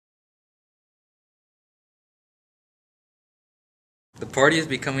The party is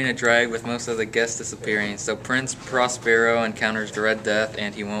becoming a drag with most of the guests disappearing, so Prince Prospero encounters Red Death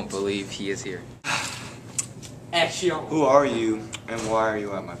and he won't believe he is here. Action. Who are you, and why are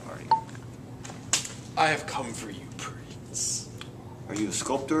you at my party? I have come for you, Prince. Are you a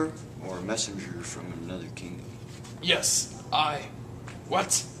sculptor or a messenger from another kingdom? Yes,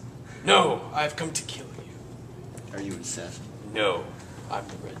 What? No, I have come to kill you. Are you an assassin? No, I'm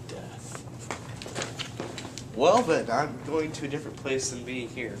the Red Death. Well then, I'm going to a different place than being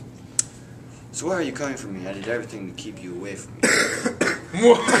here. So why are you coming for me? I did everything to keep you away from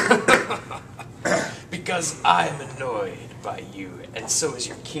me. Because I'm annoyed by you, and so is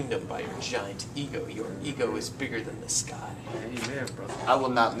your kingdom by your giant ego. Your ego is bigger than the sky. Amen, brother. I will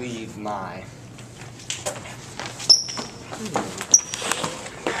not leave my...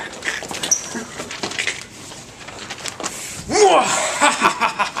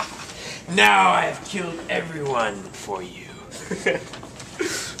 Now I have killed everyone for you.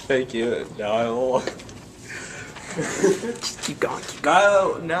 Thank you. Now I will. Keep going.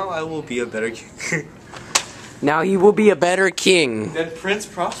 Now I will be a better king. Now he will be a better king Then Prince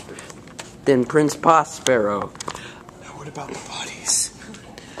Prosper. than Prince Prospero. Now what about the bodies?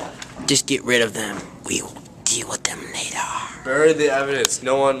 Just get rid of them. We will deal with them later. Bury the evidence.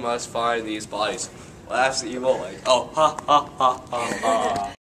 No one must find these bodies. Laughs evil like, oh, ha, ha, ha, ha,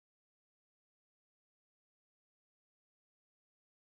 ha.